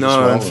Zach Grieve no, as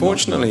well? No,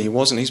 unfortunately he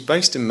wasn't. He's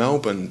based in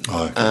Melbourne.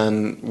 Oh, okay.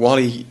 And while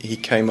he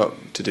came up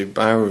to do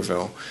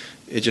Bowerville,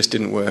 it just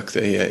didn't work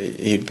that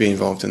he'd be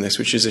involved in this,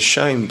 which is a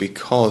shame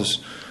because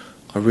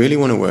I really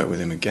want to work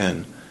with him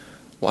again.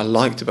 What I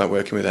liked about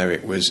working with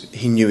Eric was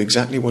he knew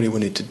exactly what he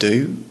wanted to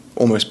do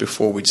almost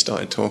before we'd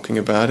started talking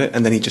about it,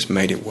 and then he just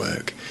made it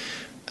work.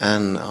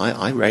 And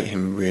I rate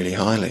him really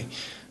highly.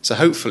 So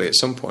hopefully at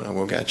some point I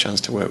will get a chance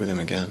to work with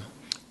him again.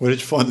 Where did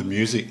you find the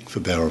music for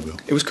Bowerville?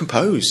 It was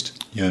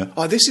composed. Yeah.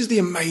 Oh, this is the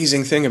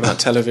amazing thing about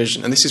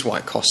television, and this is why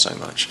it costs so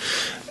much.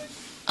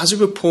 As a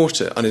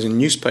reporter and as a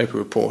newspaper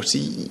reporter,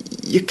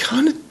 you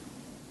kind of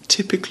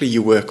typically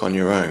you work on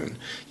your own.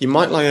 You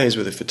might liaise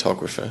with a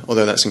photographer,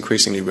 although that's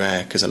increasingly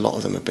rare because a lot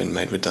of them have been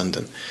made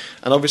redundant.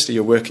 And obviously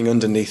you're working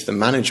underneath the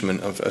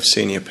management of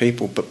senior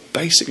people, but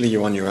basically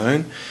you're on your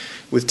own.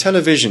 With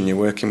television, you're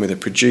working with a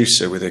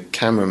producer, with a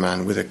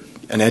cameraman, with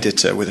an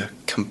editor, with a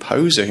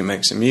composer who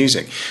makes the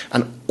music.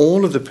 And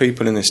all of the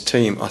people in this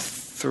team are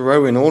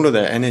throwing all of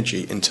their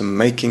energy into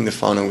making the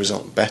final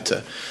result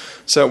better.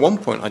 So at one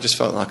point, I just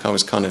felt like I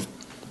was kind of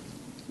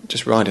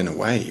just riding a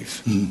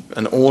wave.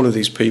 And all of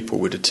these people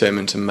were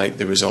determined to make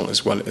the result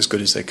as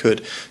good as they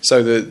could.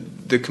 So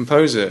the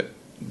composer,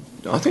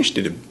 I think she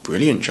did a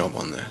brilliant job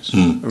on this.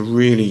 A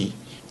really,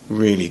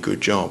 really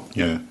good job.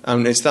 Yeah.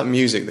 And it's that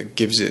music that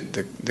gives it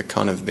the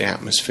kind of the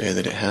atmosphere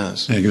that it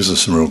has. Yeah, it gives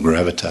us some real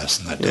gravitas,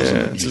 and that doesn't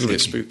it? It's a little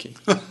bit spooky.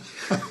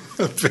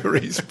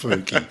 Very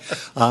spooky.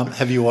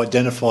 Have you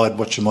identified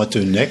what you might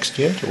do next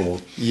yet? Or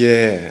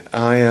Yeah,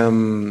 I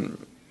am.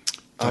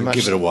 Don't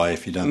give it away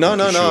if you don't. No,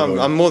 think you should,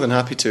 I'm more than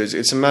happy to.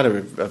 It's a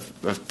matter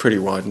of pretty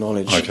wide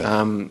knowledge. Okay.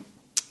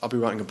 I'll be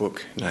writing a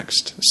book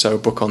next, so a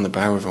book on the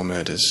Bowerville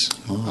murders.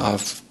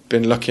 I've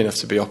been lucky enough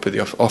to be offered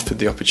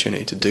the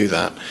opportunity to do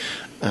that,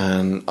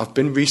 and I've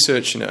been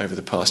researching it over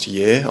the past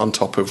year on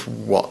top of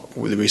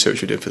the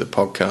research we did for the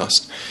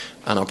podcast,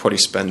 and I'll probably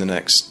spend the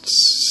next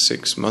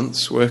 6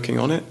 months working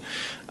on it.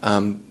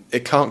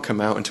 It can't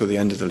come out until the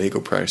end of the legal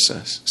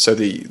process. So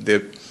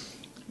the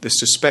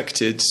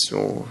suspected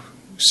or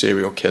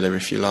serial killer,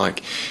 if you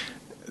like,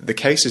 the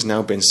case has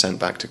now been sent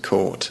back to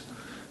court,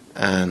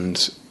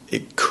 and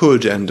it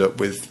could end up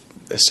with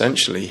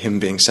essentially him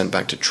being sent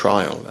back to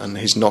trial and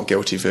his not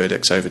guilty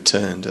verdict's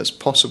overturned. It's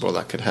possible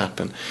that could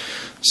happen.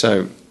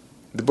 So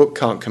the book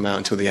can't come out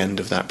until the end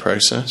of that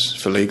process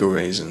for legal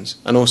reasons,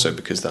 and also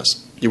because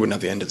you wouldn't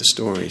have the end of the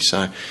story.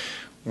 So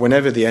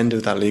whenever the end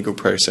of that legal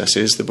process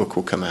is, the book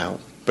will come out,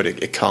 but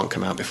it can't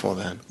come out before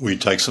then. Will you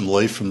take some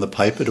leave from the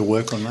paper to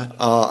work on that?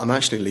 I'm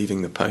actually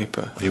leaving the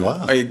paper. You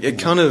are? It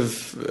kind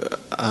of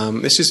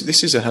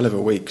this is a hell of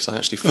a week because I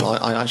actually fly.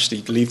 I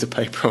actually leave the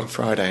paper on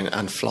Friday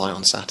and fly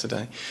on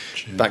Saturday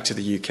back to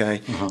the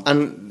UK.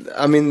 And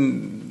I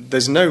mean,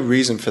 there's no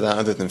reason for that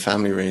other than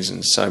family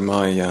reasons. So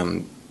my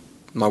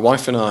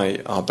wife and I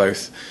are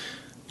both.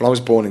 Well, I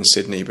was born in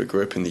Sydney but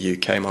grew up in the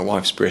UK. My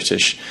wife's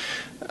British,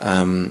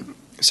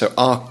 so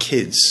our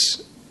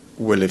kids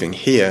were living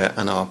here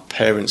and our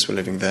parents were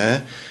living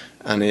there,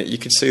 and you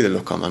could see the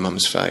look on my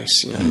mum's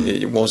face. You know,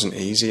 it wasn't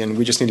easy, and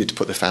we just needed to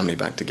put the family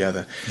back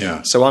together.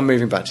 Yeah. So I'm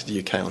moving back to the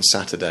UK on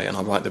Saturday, and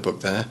I'll write the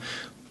book there,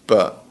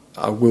 but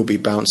I will be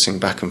bouncing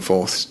back and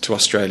forth to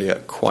Australia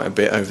quite a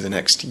bit over the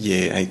next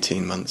year,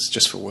 18 months,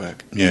 just for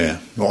work. Yeah,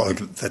 well,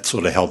 that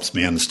sort of helps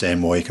me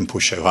understand why you can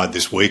push so hard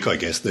this week, I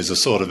guess. There's a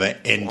sort of an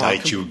end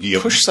date. You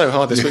push so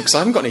hard this week because I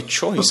haven't got any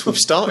choice. We've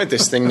started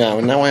this thing now,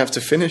 and now I have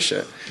to finish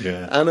it.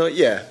 Yeah. And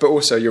but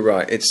also you're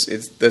right.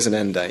 There's an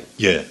end date.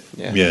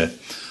 Yeah.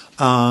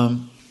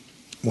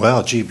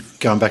 Wow, gee,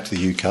 going back to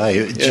the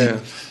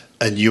UK,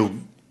 and you'll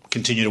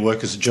continue to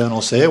work as a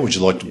journalist there? Would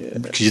you like to?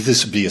 Because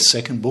this would be a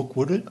second book,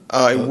 would it?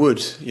 It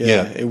would.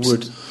 Yeah, it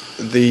would.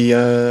 So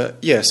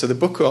the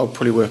book I'll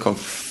probably work on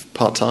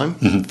part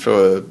time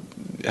for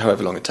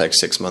however long it takes,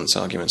 6 months,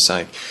 argument's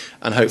sake,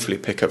 and hopefully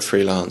pick up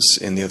freelance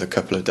in the other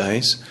couple of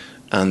days.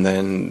 And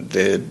then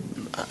the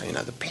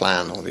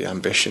plan or the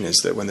ambition is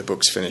that when the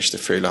book's finished, the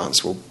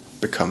freelance will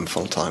become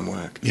full-time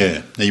work.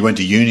 Yeah. Now you went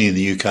to uni in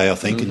the UK, I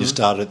think, and you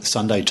started at the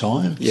Sunday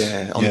Times.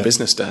 Yeah, on the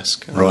business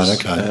desk. Right.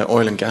 Okay.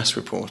 Oil and gas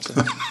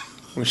reporter,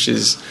 which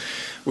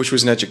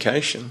was an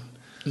education.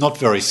 Not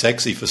very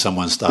sexy for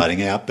someone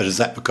starting out, but is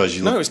that because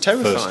you? No, it was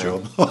terrifying. First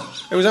job.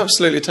 It was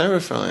absolutely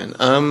terrifying.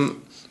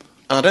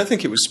 I don't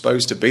think it was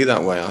supposed to be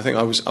that way. I think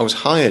I was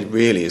hired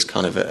really as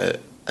kind of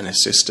an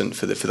assistant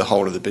for the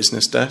whole of the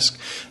business desk,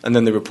 and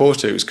then the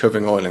reporter who was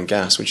covering oil and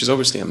gas, which is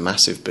obviously a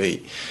massive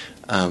beat,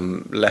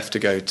 left to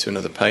go to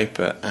another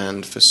paper,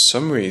 and for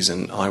some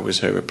reason I was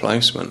her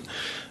replacement.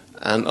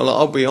 And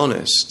I'll be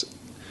honest,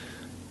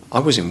 I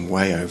was in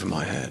way over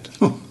my head,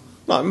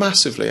 like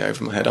massively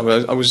over my head. I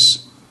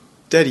was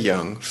dead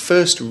young,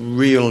 first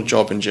real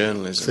job in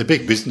journalism. They're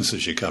big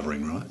businesses you're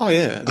covering, right? Oh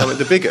yeah, they were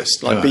the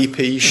biggest, like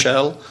BP,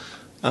 Shell.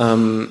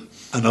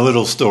 And a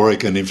little story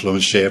can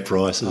influence share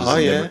prices. Oh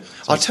yeah,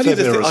 I'll tell you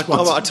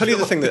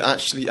the thing that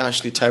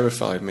actually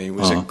terrified me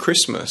was at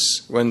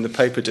Christmas, when the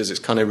paper does its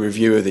kind of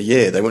review of the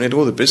year. They wanted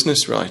all the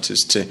business writers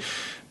to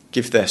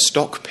give their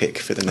stock pick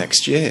for the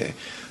next year,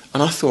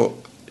 and I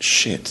thought,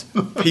 shit,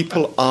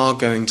 people are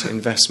going to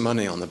invest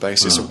money on the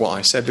basis of what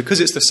I said, because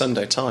it's the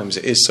Sunday Times.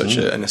 It is such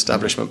an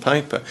establishment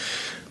paper.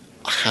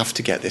 I have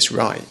to get this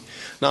right.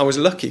 Now I was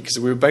lucky because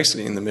we were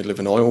basically in the middle of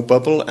an oil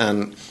bubble,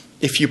 and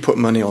if you put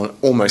money on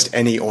almost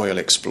any oil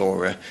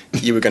explorer,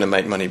 you were going to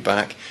make money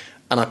back.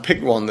 And I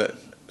picked one that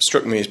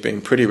struck me as being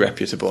pretty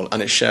reputable,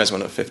 and its shares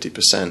went up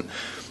 50%.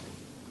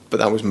 But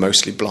that was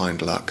mostly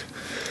blind luck.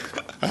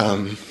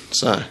 Yeah,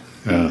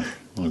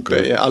 well, good.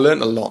 But yeah, I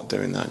learned a lot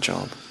doing that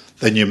job.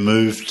 Then you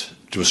moved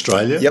to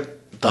Australia?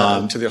 Yep,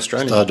 to the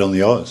Australian. Started on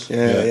the Oz.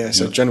 Yeah.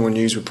 So general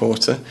news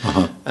reporter.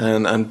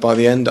 And by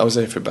the end, I was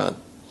there for about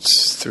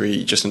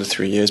just under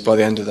 3 years. By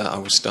the end of that, I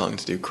was starting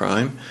to do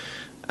crime.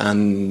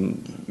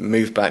 And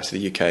moved back to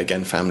the UK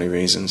again, family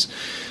reasons,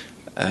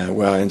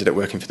 where I ended up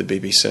working for the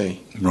BBC.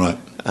 Right.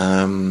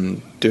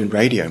 Doing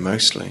radio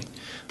mostly.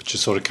 But you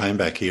sort of came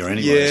back here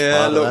anyway.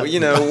 Yeah, look,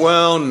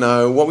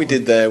 no. What we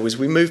did there was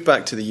we moved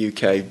back to the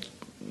UK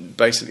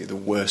basically the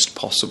worst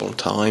possible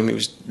time. It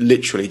was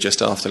literally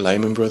just after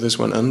Lehman Brothers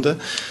went under.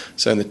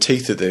 So in the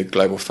teeth of the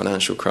global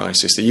financial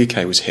crisis, the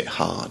UK was hit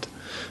hard.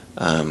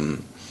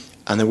 And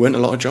there weren't a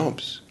lot of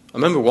jobs. I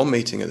remember one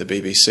meeting at the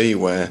BBC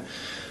where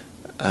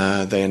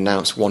they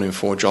announced 1 in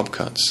 4 job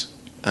cuts,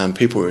 and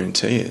people were in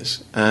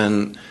tears.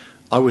 And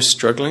I was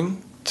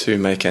struggling to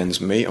make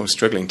ends meet. I was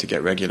struggling to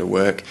get regular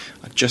work.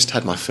 I just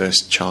had my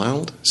first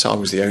child, so I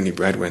was the only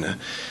breadwinner,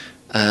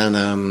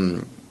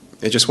 and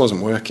it just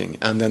wasn't working.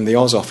 And then the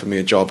Oz offered me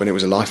a job, and it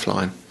was a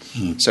lifeline.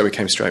 So we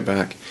came straight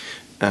back,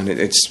 and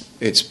it's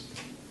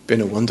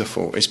been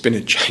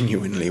a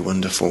genuinely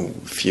wonderful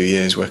few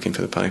years working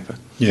for the paper.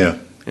 Yeah.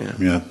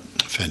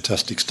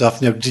 Fantastic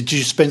stuff. Now, did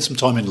you spend some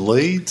time in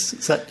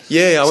Leeds?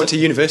 I went to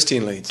university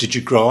in Leeds. Did you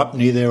grow up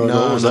near there at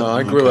all? No,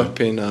 I grew up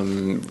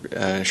in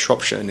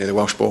Shropshire, near the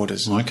Welsh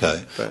borders.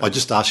 Okay. I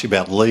just asked you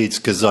about Leeds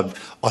because I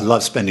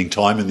love spending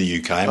time in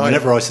the UK, and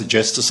whenever I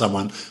suggest to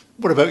someone,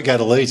 what about we go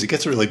to Leeds, it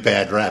gets a really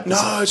bad rap.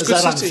 It's is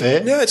that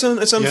unfair? Yeah, it's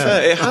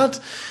unfair. Yeah.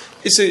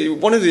 It's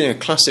one of the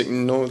classic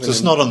northern... So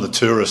it's not on the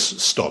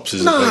tourist stops,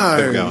 is it?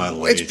 No,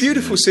 going, it's a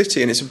beautiful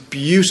city, and it's a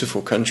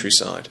beautiful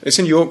countryside. It's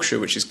in Yorkshire,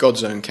 which is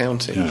God's own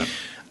county. Yeah.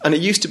 And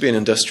it used to be an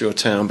industrial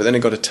town, but then it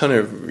got a ton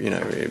of,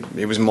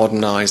 it was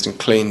modernised and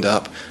cleaned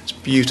up. It's a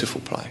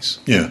beautiful place.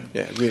 Yeah.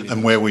 Yeah, really.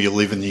 And where will you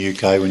live in the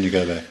UK when you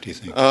go back, do you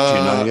think? Do you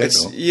know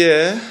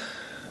yet?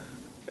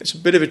 It's a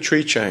bit of a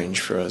tree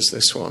change for us,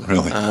 this one.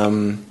 Really?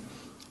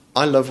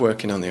 I love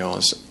working on the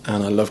Oz,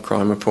 and I love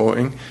crime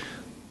reporting.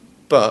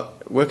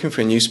 But working for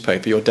a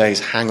newspaper, your days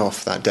hang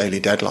off that daily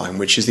deadline,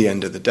 which is the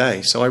end of the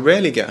day. So I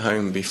rarely get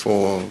home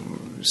before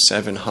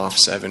 7, half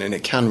 7, and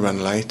it can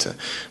run later.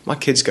 My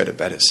kids go to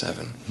bed at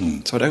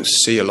 7. So I don't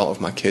see a lot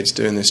of my kids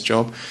doing this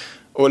job.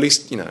 Or at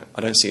least, I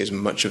don't see as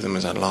much of them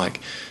as I'd like.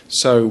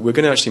 So we're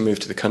going to actually move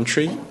to the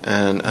country,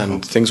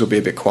 and things will be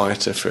a bit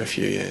quieter for a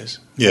few years.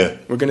 Yeah.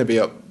 We're going to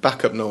be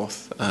back up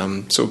north,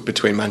 sort of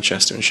between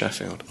Manchester and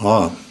Sheffield.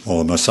 Oh,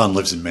 well, my son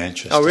lives in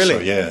Manchester. Oh, really?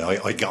 So, yeah,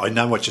 I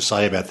know what you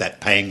say about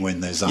that pang when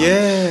there's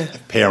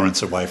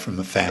parents away from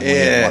the family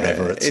and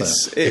whatever.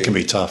 It can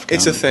be tough.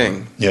 It's a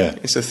thing. Yeah.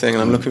 It's a thing,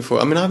 and I'm looking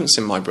forward. I haven't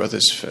seen my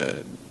brothers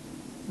for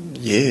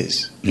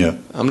years. Yeah.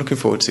 I'm looking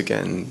forward to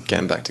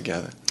getting back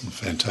together.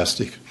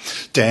 Fantastic.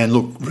 Dan,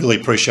 look, really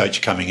appreciate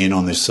you coming in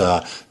on this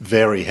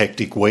very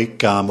hectic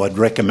week. I'd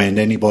recommend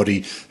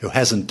anybody who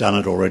hasn't done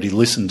it already,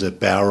 listen to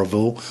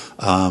Bowraville,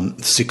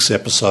 6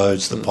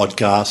 episodes, the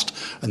podcast,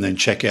 and then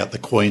check out The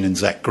Queen and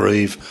Zach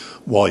Grieve.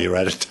 While you're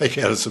at it, take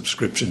out a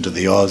subscription to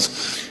the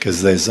Oz,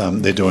 because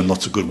they're doing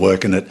lots of good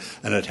work in it,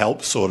 and it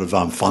helps sort of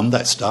fund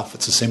that stuff.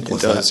 It's as simple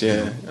as that. It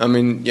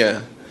does,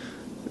 yeah.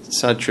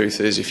 Sad truth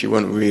is, if you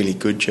want really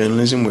good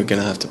journalism, we're going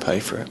to have to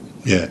pay for it.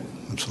 Yeah,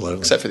 absolutely.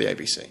 Except for the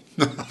ABC.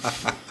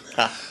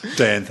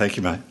 Dan, thank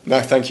you, mate. No,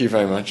 thank you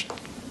very much.